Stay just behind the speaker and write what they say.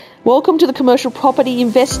Welcome to the Commercial Property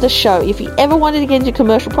Investor Show. If you ever wanted to get into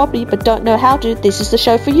commercial property but don't know how to, this is the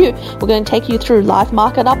show for you. We're going to take you through live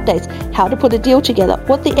market updates, how to put a deal together,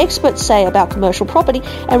 what the experts say about commercial property,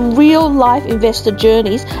 and real life investor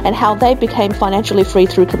journeys and how they became financially free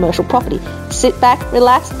through commercial property. Sit back,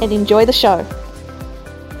 relax, and enjoy the show.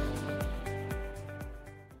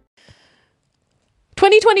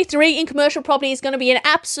 2023 in commercial property is going to be an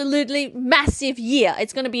absolutely massive year.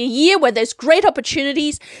 It's going to be a year where there's great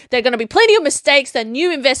opportunities. There are going to be plenty of mistakes that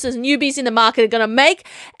new investors, newbies in the market are going to make.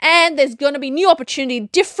 And there's going to be new opportunity in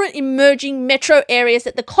different emerging metro areas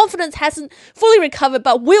that the confidence hasn't fully recovered,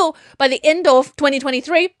 but will by the end of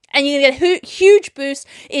 2023. And you're going to get a huge boost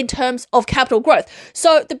in terms of capital growth.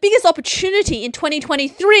 So the biggest opportunity in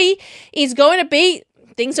 2023 is going to be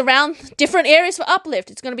things around different areas for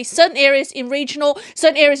uplift. It's going to be certain areas in regional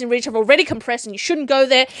have already compressed and you shouldn't go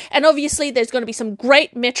there. And obviously there's going to be some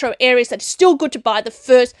great metro areas that are still good to buy the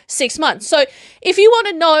first 6 months. So if you want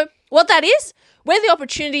to know what that is, where the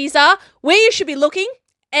opportunities are, where you should be looking,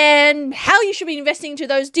 and how you should be investing into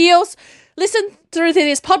those deals, listen through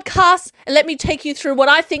this podcast and let me take you through what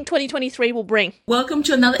I think 2023 will bring. Welcome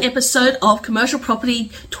to another episode of Commercial Property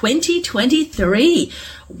 2023.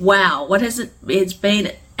 Wow, what has it? It's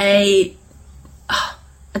been a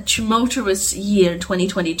tumultuous year in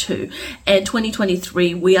 2022, and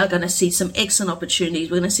 2023 we are going to see some excellent opportunities.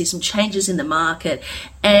 We're going to see some changes in the market,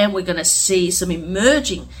 and we're going to see some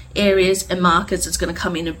emerging areas and markets that's going to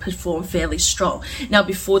come in and perform fairly strong. Now,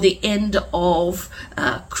 before the end of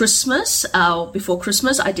Christmas,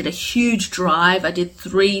 I did a huge drive. I did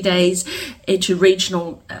 3 days into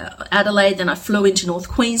regional Adelaide, then I flew into North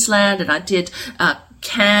Queensland, and I did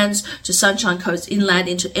Cairns to Sunshine Coast, inland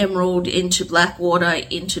into Emerald, into Blackwater,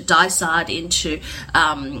 into Dysart, into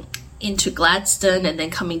Gladstone, and then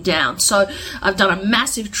coming down. So I've done a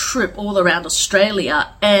massive trip all around Australia,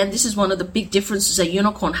 and this is one of the big differences that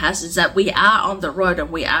Unicorn has, is that we are on the road and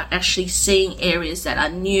we are actually seeing areas that are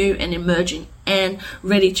new and emerging and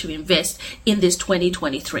ready to invest in this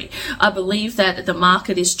 2023. I believe that the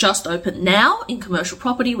market is just open now in commercial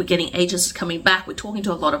property. We're getting agents coming back. We're talking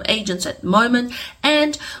to a lot of agents at the moment,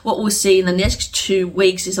 and what we'll see in the next 2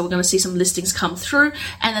 weeks is that we're going to see some listings come through,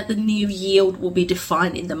 and that the new yield will be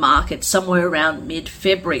defined in the market somewhere around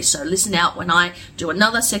mid-February. So listen out when I do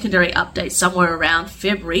another secondary update somewhere around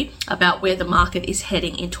February about where the market is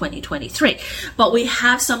heading in 2023. But we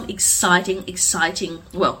have some exciting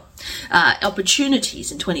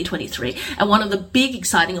opportunities in 2023, and one of the big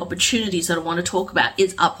exciting opportunities that I want to talk about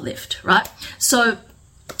is uplift, right? So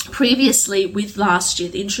previously, with last year,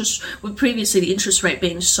 the interest rate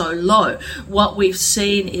being so low, what we've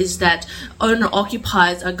seen is that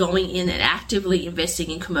owner-occupiers are going in and actively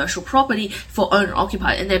investing in commercial property for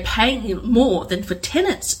owner-occupied, and they're paying more than for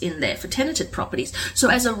tenants in there, for tenanted properties. So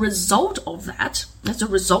as a result of that,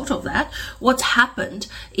 what's happened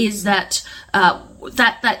is that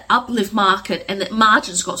that uplift market and that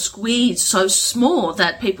margins got squeezed so small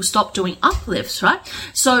that people stopped doing uplifts, right?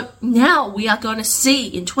 So now we are going to see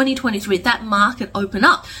in 2023 that market open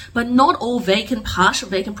up, but not all partial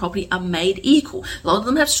vacant property are made equal. A lot of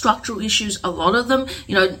them have structural issues. A lot of them,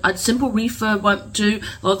 a simple refurb won't do.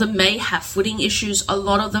 A lot of them may have footing issues. A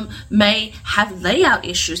lot of them may have layout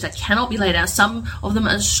issues that cannot be laid out. Some of them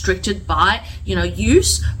are restricted by,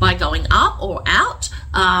 use, by going up or out.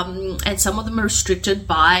 And some of them are restricted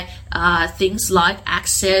by things like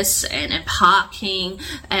access and parking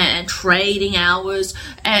and trading hours,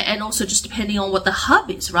 and also just depending on what the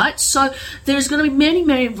hub is, right? So there's going to be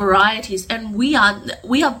many varieties, and we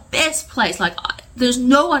are best placed. Like, there's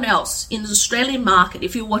no one else in the Australian market,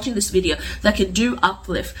 if you're watching this video, that can do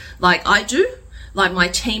uplift like I do, like my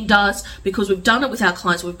team does, because we've done it with our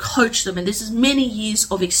clients, we've coached them, and this is many years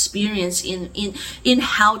of experience in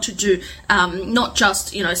how to do not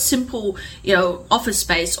just simple office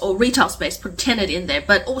space or retail space, put tenant in there,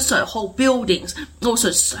 but also whole buildings,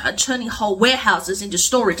 also turning whole warehouses into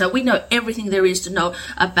storage. So we know everything there is to know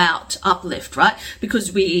about uplift, right?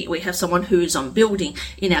 Because we have someone who is on building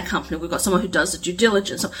in our company, we've got someone who does the due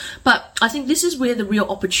diligence. But I think this is where the real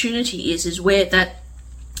opportunity is where that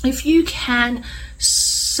if you can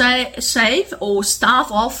save or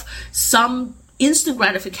stave off some instant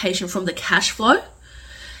gratification from the cash flow,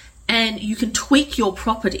 and you can tweak your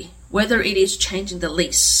property, whether it is changing the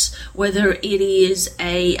lease, whether it is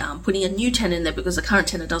putting a new tenant in there because the current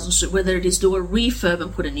tenant doesn't suit, whether it is do a refurb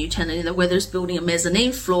and put a new tenant in there, whether it's building a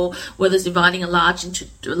mezzanine floor, whether it's dividing a large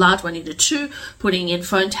one into two, putting in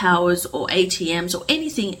phone towers or ATMs or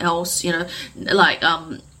anything else,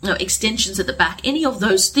 extensions at the back, any of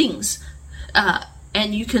those things,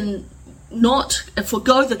 and you can not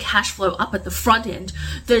forgo the cash flow up at the front end,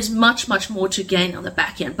 there's much more to gain on the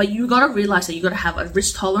back end. But you got to realize that you got to have a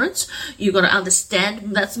risk tolerance. You got to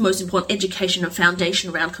understand, that's the most important, education and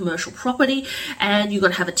foundation around commercial property, and you got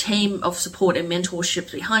to have a team of support and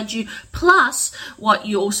mentorship behind you. Plus, what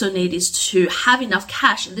you also need is to have enough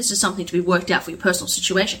cash, and this is something to be worked out for your personal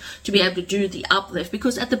situation, to be able to do the uplift,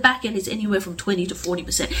 because at the back end is anywhere from 20 to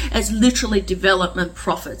 40%. It's literally development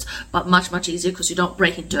profits, but much easier because you're not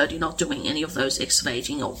breaking dirt, you're not doing any of those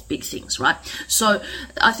excavating or big things, right? So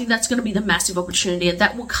I think that's going to be the massive opportunity, and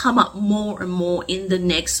that will come up more and more in the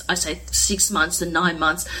next, I say, 6 months to 9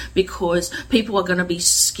 months, because people are going to be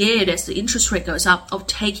scared as the interest rate goes up of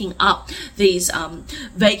taking up these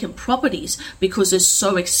vacant properties because they're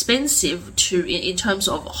so expensive in terms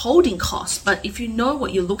of holding costs. But if you know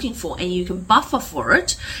what you're looking for and you can buffer for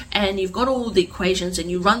it, and you've got all the equations and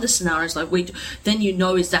you run the scenarios like we do, then you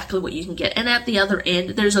know exactly what you can get. And at the other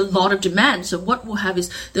end, there's a lot of demand. So what we'll have is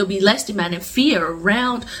there'll be less demand and fear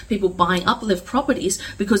around people buying uplift properties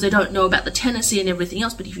because they don't know about the tenancy and everything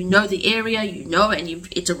else. But if you know the area, you know, and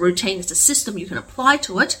it's a routine, it's a system, you can apply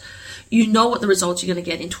to it. You know what the results you're going to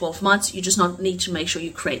get in 12 months. You just need to make sure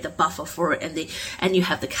you create the buffer for it and you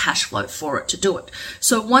have the cash flow for it to do it.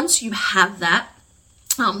 So once you have that,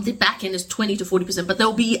 the back end is 20 to 40%, but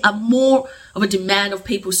there'll be a more of a demand of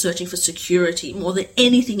people searching for security more than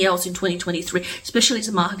anything else in 2023, especially as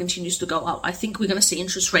the market continues to go up. I think we're going to see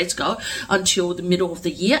interest rates go until the middle of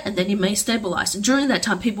the year, and then it may stabilize. And during that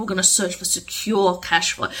time, people are going to search for secure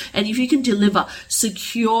cash flow. And if you can deliver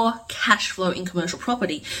secure cash flow in commercial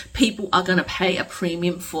property, people are going to pay a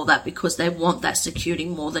premium for that because they want that security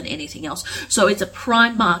more than anything else. So it's a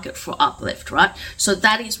prime market for uplift, right? So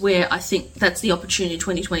that is where I think that's the opportunity in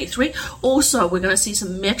 2023. Also, we're going to see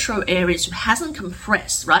some metro areas who hasn't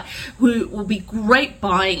compressed, right, who will be great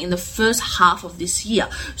buying in the first half of this year.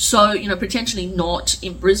 So, you know, potentially not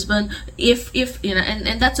in Brisbane, if you know,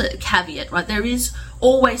 and that's a caveat, right? There is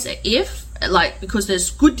always a if, like, because there's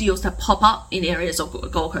good deals that pop up in areas of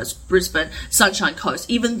Gold Coast, Brisbane, Sunshine Coast,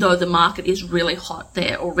 even though the market is really hot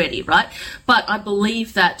there already, right? But I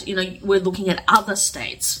believe that, you know, we're looking at other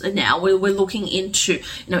states now. We're looking into,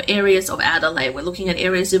 you know, areas of Adelaide. We're looking at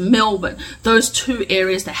areas in Melbourne. Those two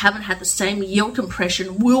areas that haven't had the same yield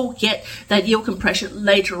compression will get that yield compression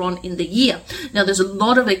later on in the year. Now, there's a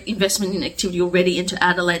lot of investment in activity already into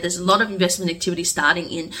Adelaide. There's a lot of investment activity starting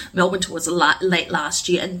in Melbourne towards late last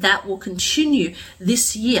year, and that will continue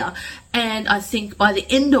this year. And I think by the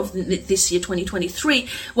end of this year, 2023,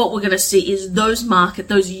 what we're going to see is those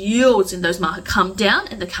yields in those markets come down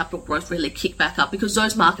and the capital growth really kick back up, because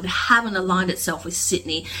those markets haven't aligned itself with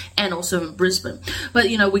Sydney and also in Brisbane. But,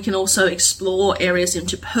 you know, we can also explore areas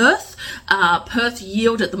into Perth. Perth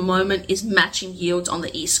yield at the moment is matching yields on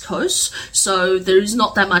the East Coast. So there is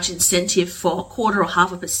not that much incentive for 1/4 or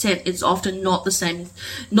 0.5%. It's often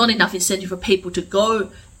not enough incentive for people to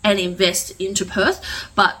go and invest into Perth.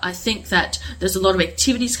 But I think that there's a lot of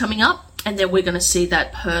activities coming up, and then we're going to see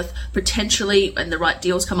that Perth potentially, when the right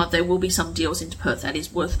deals come up, there will be some deals into Perth that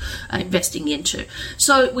is worth investing into.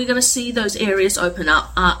 So we're going to see those areas open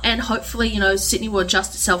up, and hopefully, you know, Sydney will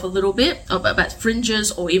adjust itself a little bit about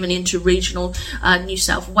fringes or even into regional New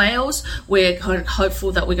South Wales. We're kind of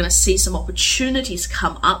hopeful that we're going to see some opportunities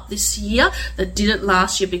come up this year that didn't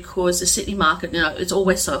last year, because the Sydney market, you know, it's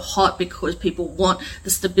always so hot because people want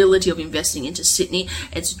the stability of investing into Sydney.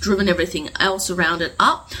 It's driven everything else around it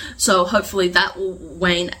up. So hopefully that will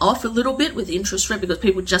wane off a little bit with interest rate, because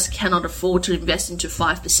people just cannot afford to invest into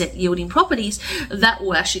 5% yielding properties. That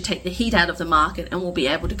will actually take the heat out of the market, and we'll be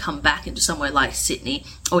able to come back into somewhere like Sydney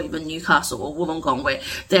or even Newcastle or Wollongong, where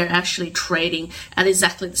they're actually trading at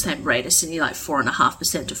exactly the same rate as Sydney, like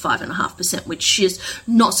 4.5% to 5.5%, which is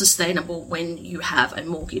not sustainable when you have a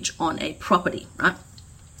mortgage on a property, right?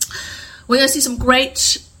 We're going to see some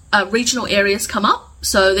great regional areas come up.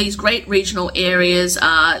 So these great regional areas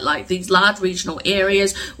are like these large regional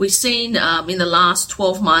areas. We've seen in the last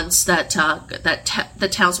 12 months that the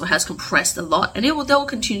Townsville has compressed a lot, and they'll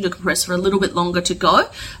continue to compress for a little bit longer to go.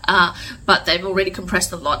 But they've already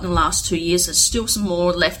compressed a lot in the last 2 years. There's still some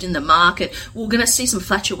more left in the market. We're going to see some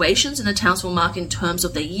fluctuations in the Townsville market in terms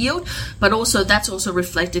of the yield, but also that's also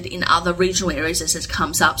reflected in other regional areas as it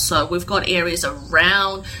comes up. So we've got areas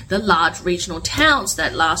around the large regional towns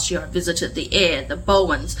that last year I visited: the Eyre, the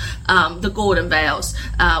Bowens, the Gordon Vales,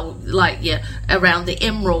 around the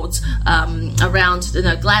Emeralds, around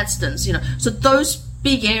Gladstones, so those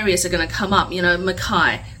big areas are going to come up,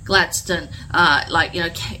 Mackay, Gladstone,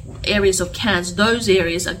 areas of Cairns. Those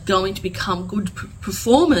areas are going to become good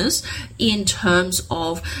performers in terms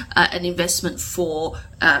of an investment for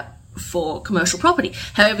for commercial property.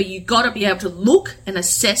 However, you've got to be able to look and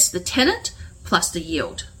assess the tenant plus the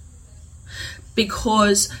yield,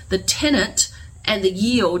 because the tenant and the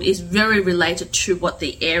yield is very related to what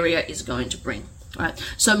the area is going to bring. Right.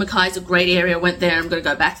 So Mackay is a great area. I went there. I'm going to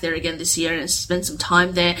go back there again this year and spend some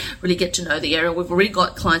time there, really get to know the area. We've already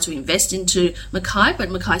got clients who invest into Mackay,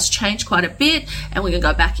 but Mackay's changed quite a bit, and we're going to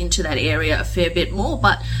go back into that area a fair bit more.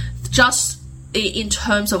 But just in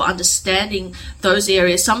terms of understanding those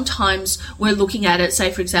areas, sometimes we're looking at it, say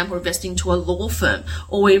for example, investing into a law firm,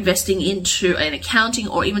 or we're investing into an accounting,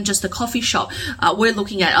 or even just a coffee shop. We're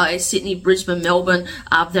looking at Sydney, Brisbane, Melbourne.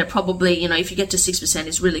 They're probably, if you get to 6%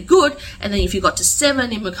 is really good, and then if you got to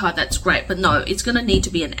 7 in Mackay, that's great. But no, it's going to need to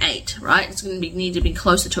be an 8, right? It's going to need to be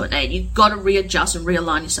closer to an 8. You've got to readjust and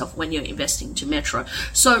realign yourself when you're investing to Metro.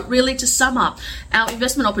 So really, to sum up, our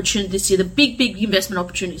investment opportunity this year, the big investment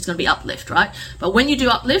opportunity is going to be Uplift, right? But when you do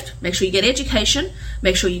Uplift, make sure you get education,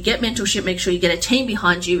 make sure you get mentorship, make sure you get a team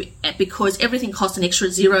behind you, because everything costs an extra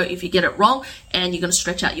 0 if you get it wrong, and you're going to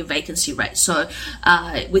stretch out your vacancy rate. So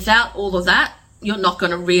without all of that, you're not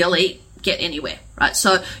going to really get anywhere, right?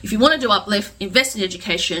 So if you want to do Uplift, invest in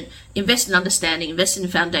education, invest in understanding, invest in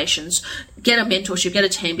foundations, get a mentorship, get a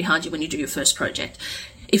team behind you when you do your first project.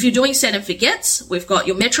 If you're doing set and forgets, we've got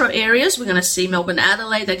your metro areas. We're going to see Melbourne,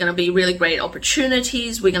 Adelaide. They're going to be really great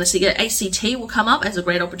opportunities. We're going to see ACT will come up as a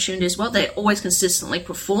great opportunity as well. They always consistently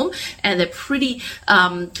perform, and they're pretty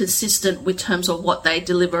consistent with terms of what they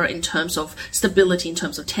deliver in terms of stability, in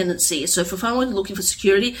terms of tenancy. So for someone looking for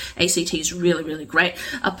security, ACT is really, really great.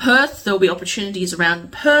 Perth, there'll be opportunities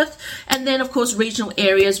around Perth. And then, of course, regional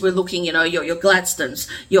areas, we're looking, your Gladstones,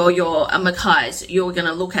 your Mackays. You're going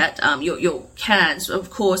to look at your Cairns, of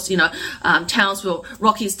course. Townsville,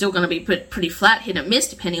 Rocky's still going to be pretty flat, hit and miss,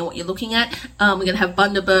 depending on what you're looking at. We're going to have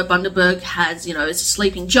Bundaberg. Bundaberg has, it's a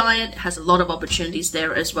sleeping giant, has a lot of opportunities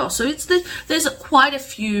there as well. So there's quite a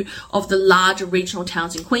few of the larger regional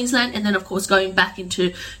towns in Queensland. And then, of course, going back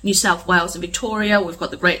into New South Wales and Victoria, we've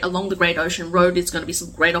got along the Great Ocean Road, there's going to be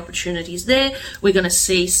some great opportunities there. We're going to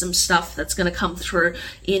see some stuff that's going to come through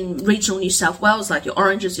in regional New South Wales, like your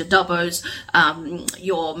Oranges, your Dubbos,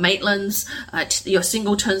 your Maitlands, your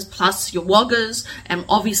Singletons, plus your Woggers, and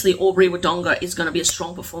obviously Albury-Wodonga is going to be a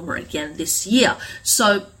strong performer again this year.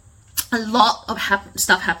 So a lot of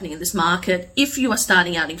stuff happening in this market. If you are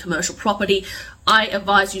starting out in commercial property, I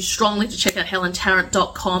advise you strongly to check out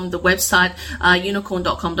helentarrant.com, the website,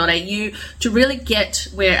 unicorn.com.au, to really get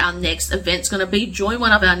where our next event's going to be. Join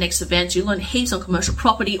one of our next events. You learn heaps on commercial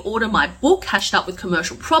property. Order my book, Hashed Up with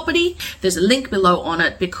Commercial Property. There's a link below on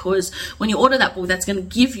it, because when you order that book, that's going to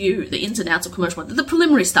give you the ins and outs of commercial property, the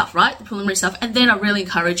preliminary stuff, right? The preliminary stuff. And then I really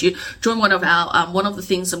encourage you, join one of our, one of the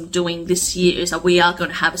things I'm doing this year is that we are going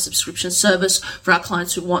to have a subscription service for our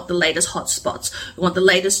clients who want the latest hotspots, who want the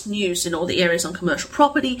latest news in all the areas on commercial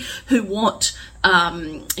property, who want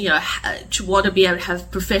to be able to have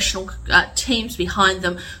professional teams behind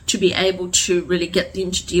them to be able to really get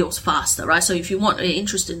into deals faster, right? So if you want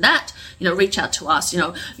interest in that, reach out to us.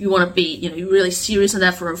 You want to be, really serious on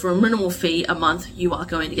that for a minimal fee a month, you are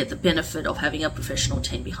going to get the benefit of having a professional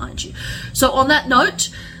team behind you. So on that note,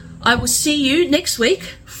 I will see you next week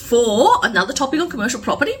for another topic on commercial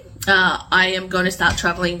property. I am going to start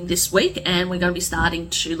traveling this week, and we're going to be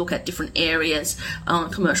starting to look at different areas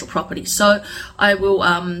on commercial property. So I will,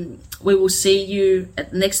 we will see you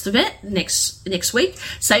at the next event next week,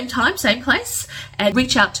 same time, same place, and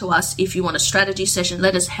reach out to us if you want a strategy session.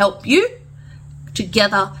 Let us help you.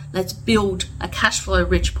 Together, let's build a cash flow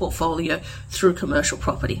rich portfolio through commercial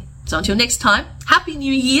property. So until next time, Happy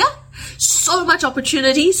New Year. So much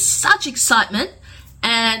opportunity, such excitement.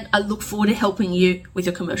 And I look forward to helping you with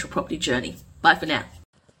your commercial property journey. Bye for now.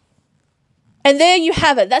 And there you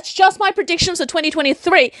have it. That's just my predictions for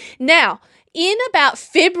 2023. Now, in about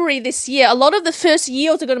February this year, a lot of the first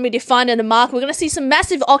yields are going to be defined in the market. We're going to see some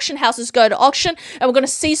massive auction houses go to auction, and we're going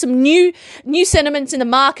to see some new sentiments in the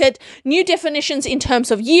market, new definitions in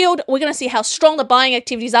terms of yield. We're going to see how strong the buying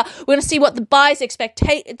activities are. We're going to see what the buyers'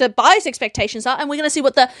 expectations are, and we're going to see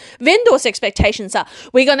what the vendors' expectations are.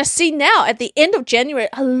 We're going to see now at the end of January,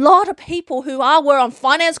 a lot of people who were on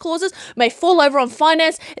finance clauses may fall over on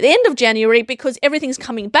finance at the end of January because everything's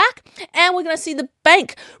coming back, and we're going to see the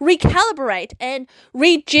bank recalibrate and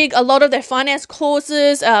rejig a lot of their finance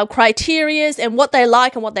clauses, criterias, and what they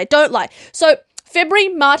like and what they don't like. So February,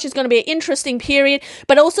 March is going to be an interesting period,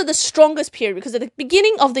 but also the strongest period, because at the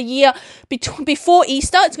beginning of the year, before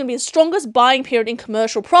Easter, it's going to be the strongest buying period in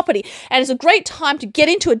commercial property. And it's a great time to get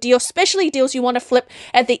into a deal, especially deals you want to flip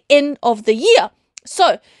at the end of the year.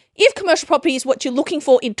 So if commercial property is what you're looking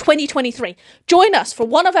for in 2023, join us for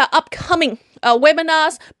one of our upcoming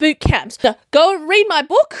webinars, boot camps. So go read my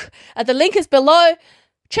book. The link is below.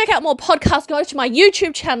 Check out more podcasts. Go to my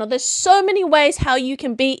YouTube channel. There's so many ways how you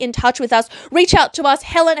can be in touch with us. Reach out to us,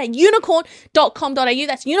 helen@unicorn.com.au.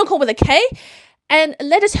 That's unicorn with a K. And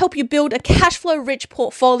let us help you build a cash flow rich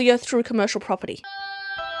portfolio through commercial property.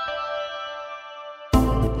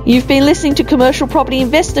 You've been listening to Commercial Property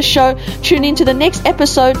Investor Show. Tune in to the next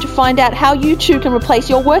episode to find out how you too can replace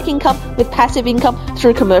your work income with passive income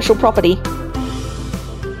through commercial property.